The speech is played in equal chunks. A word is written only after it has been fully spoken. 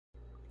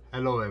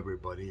Hello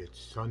everybody,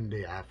 it's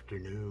Sunday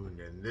afternoon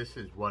and this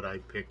is what I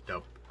picked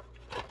up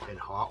in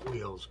Hot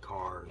Wheels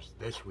cars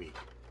this week.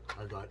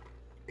 I got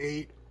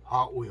 8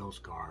 Hot Wheels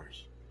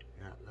cars.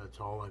 Yeah,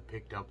 that's all I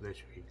picked up this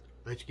week.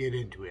 Let's get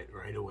into it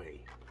right away.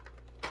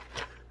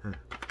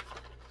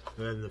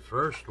 Then the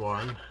first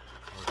one,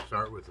 I'll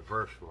start with the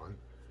first one.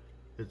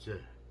 It's a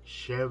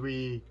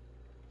Chevy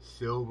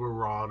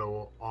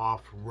Silverado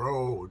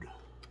off-road.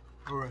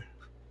 Alright.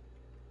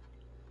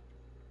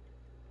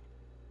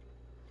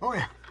 Oh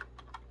yeah.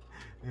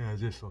 Yeah,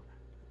 just a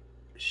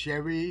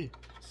Chevy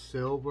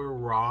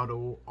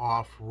Silverado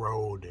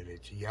off-road and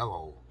it's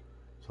yellow.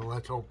 So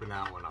let's open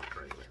that one up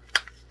right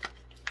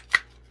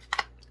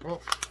there.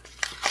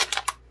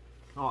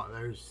 Oh,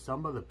 there's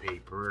some of the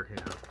paper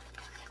here.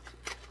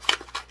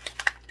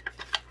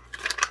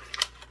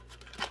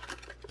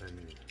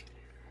 And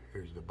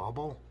here's the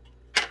bubble.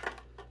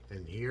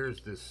 And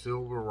here's the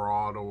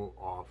Silverado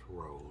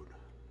off-road.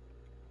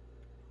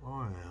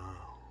 Oh yeah.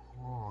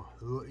 Oh,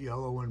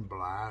 yellow and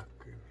black.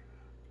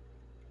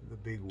 The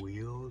big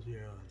wheels,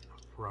 yeah, the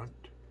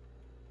front,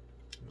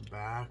 the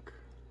back.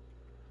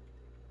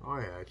 Oh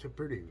yeah, it's a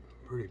pretty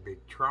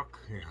big truck,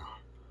 yeah.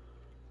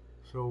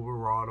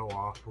 Silverado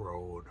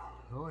off-road.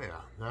 Oh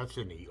yeah, that's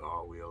a neat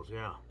Hot Wheels,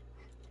 yeah.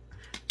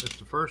 That's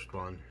the first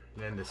one.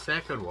 Then the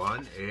second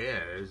one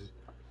is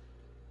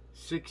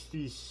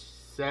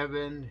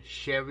 67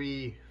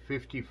 Chevy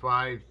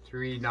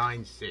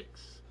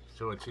 55396.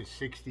 So it's a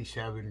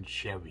 67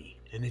 Chevy.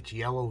 And it's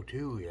yellow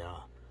too,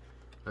 yeah.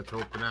 Let's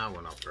open that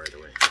one up right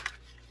away.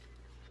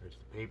 There's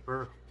the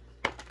paper.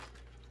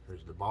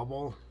 There's the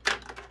bubble.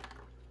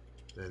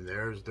 Then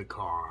there's the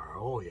car.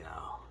 Oh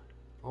yeah.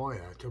 Oh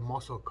yeah, it's a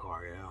muscle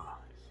car, yeah.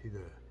 See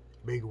the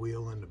big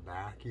wheel in the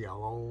back,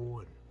 yellow.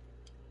 And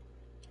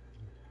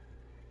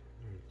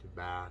there's the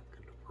back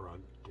and the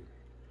front. And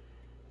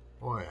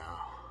oh yeah.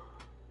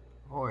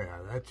 Oh yeah,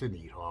 that's a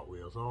neat Hot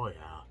Wheels. Oh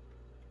yeah.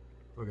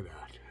 Look at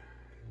that.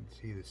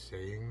 See the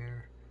saying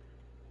there?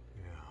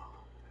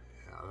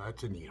 Yeah,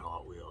 that's a neat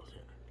Hot Wheels.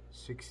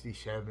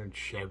 67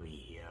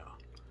 Chevy, yeah.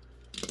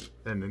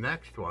 Then the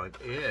next one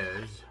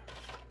is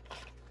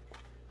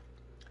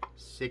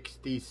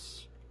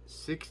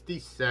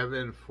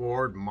 67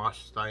 Ford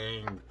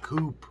Mustang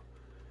Coupe.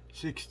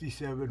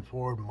 67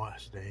 Ford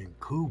Mustang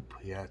Coupe.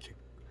 Yeah, it's a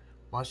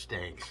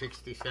Mustang.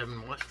 67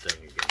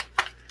 Mustang again.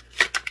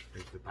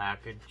 There's the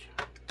package.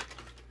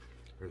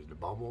 There's the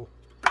bubble.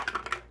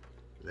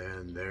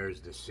 Then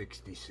there's the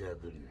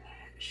 67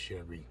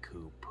 Chevy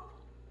Coupe.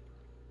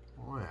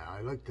 Oh yeah, I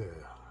like the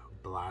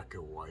black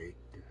and white.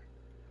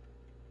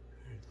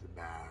 There's the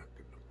back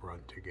and the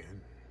front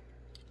again.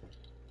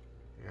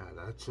 Yeah,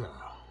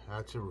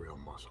 that's a real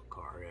muscle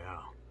car,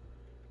 yeah.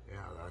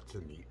 Yeah, that's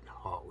a neat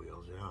Hot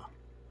Wheels, yeah.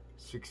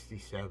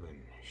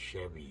 67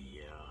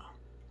 Chevy, yeah.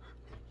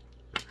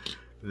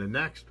 The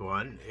next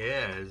one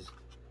is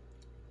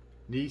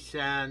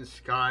Nissan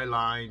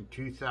Skyline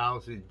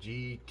 2000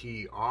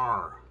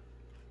 GTR.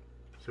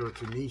 So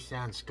it's a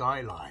Nissan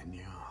Skyline,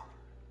 yeah.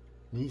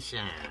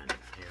 Nissan,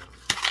 yeah.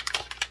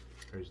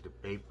 There's the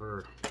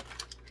paper.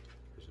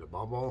 There's the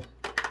bubble.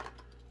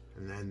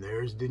 And then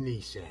there's the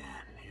Nissan,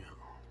 yeah.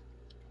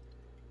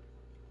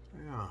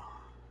 Yeah.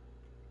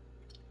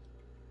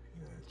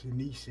 Yeah, it's a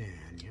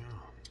Nissan, yeah.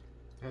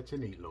 That's a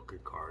neat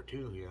looking car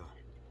too, yeah.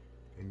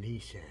 A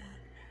Nissan,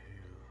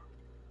 yeah.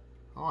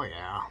 Oh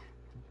yeah.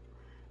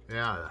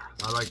 Yeah,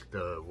 I like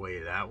the way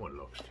that one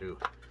looks too.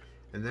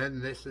 And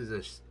then this is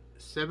a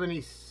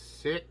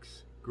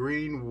 76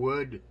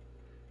 Greenwood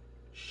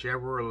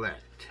Chevrolet.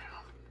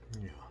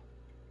 Yeah,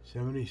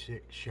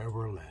 76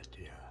 Chevrolet,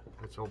 yeah.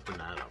 Let's open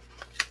that up.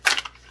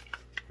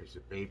 There's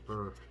the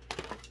paper.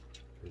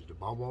 There's the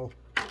bubble.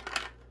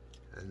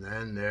 And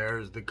then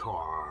there's the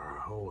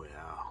car. Oh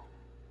yeah.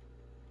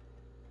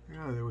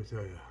 Yeah, there was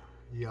a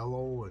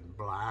yellow and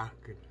black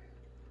and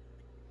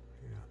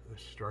yeah, the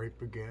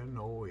stripe again.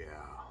 Oh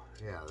yeah.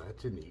 Yeah,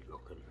 that's a neat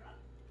looking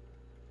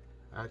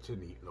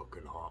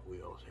Hot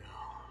Wheels, yeah.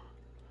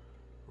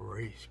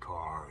 Race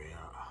car,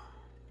 yeah.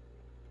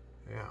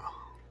 Yeah.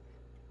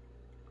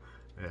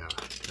 Yeah.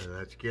 And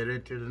let's get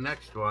into the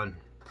next one.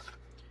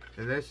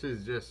 And this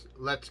is just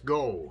Let's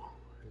Go.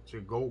 It's a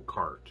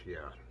go-kart,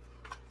 yeah.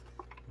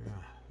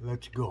 Yeah,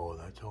 Let's Go,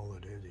 that's all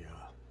it is,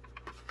 yeah.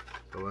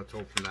 So let's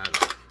open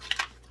that up.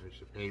 There's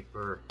the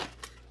paper.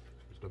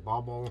 There's the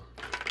bubble.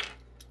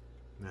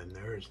 And then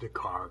there's the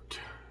cart.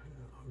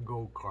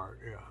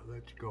 Go-kart, yeah,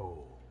 let's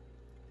go.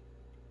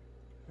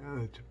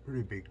 Yeah, it's a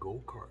pretty big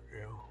go-kart,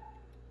 yeah.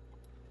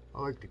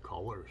 I like the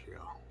colors,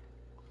 yeah.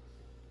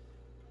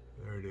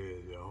 There it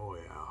is, oh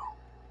yeah.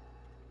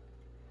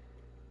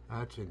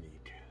 That's a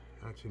neat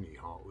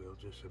Hot Wheel,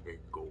 just a big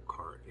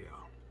go-kart,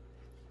 yeah.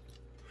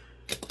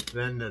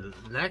 Then the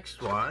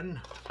next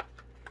one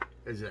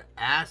is an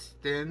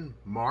Aston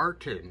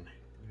Martin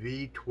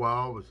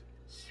V12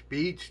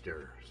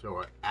 Speedster.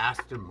 So an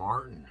Aston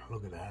Martin,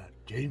 look at that.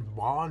 James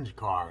Bond's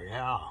car,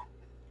 yeah.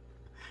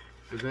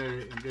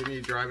 Didn't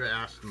he drive an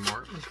Aston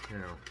Martin?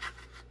 Yeah.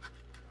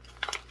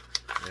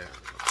 Yeah.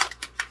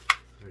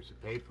 There's the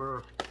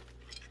paper.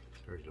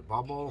 There's the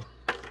bubble.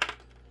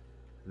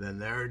 Then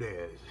there it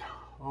is.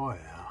 Oh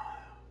yeah.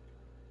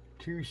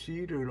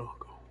 Two-seater,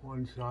 look.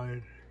 One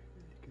side.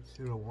 You can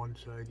sit on one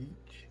side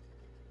each.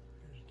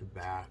 There's the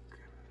back,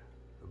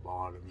 the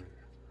bottom.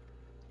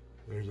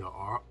 There's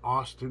a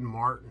Aston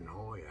Martin.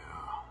 Oh yeah.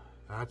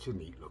 That's a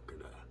neat look at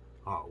that.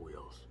 Hot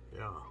Wheels.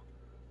 Yeah.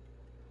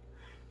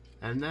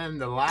 And then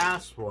the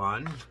last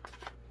one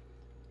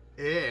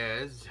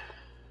is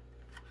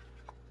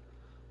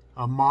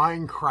a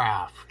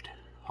Minecraft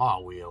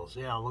Hot Wheels.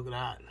 Yeah, look at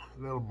that.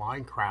 A little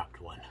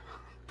Minecraft one.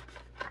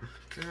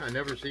 Yeah, I've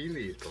never seen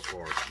these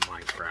before.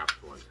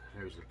 Minecraft one.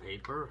 There's the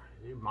paper.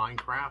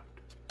 Minecraft.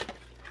 There's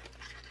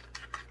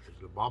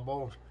the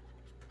bubble.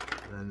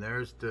 And then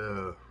there's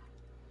the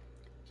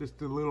just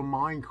the little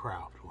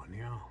Minecraft one,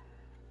 yeah.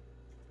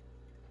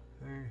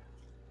 There.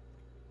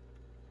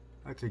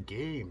 That's a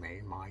game,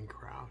 eh?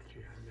 Minecraft.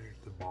 Yeah, there's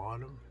the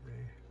bottom.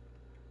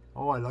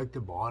 Oh, I like the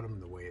bottom,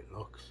 the way it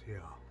looks. Yeah.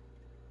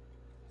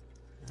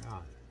 Yeah.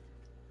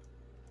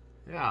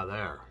 Yeah,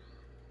 there.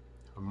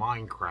 A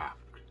Minecraft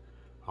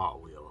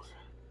Hot Wheels.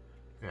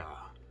 Yeah.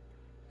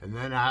 And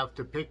then I have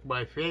to pick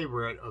my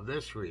favorite of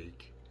this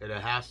week, and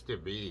it has to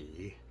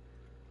be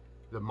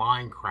the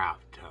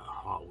Minecraft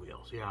Hot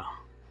Wheels. Yeah.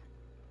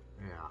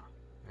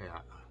 Yeah. Yeah.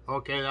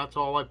 Okay, that's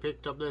all I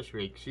picked up this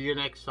week. See you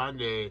next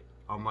Sunday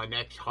on my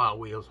next Hot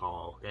Wheels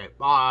haul. Okay,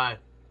 bye.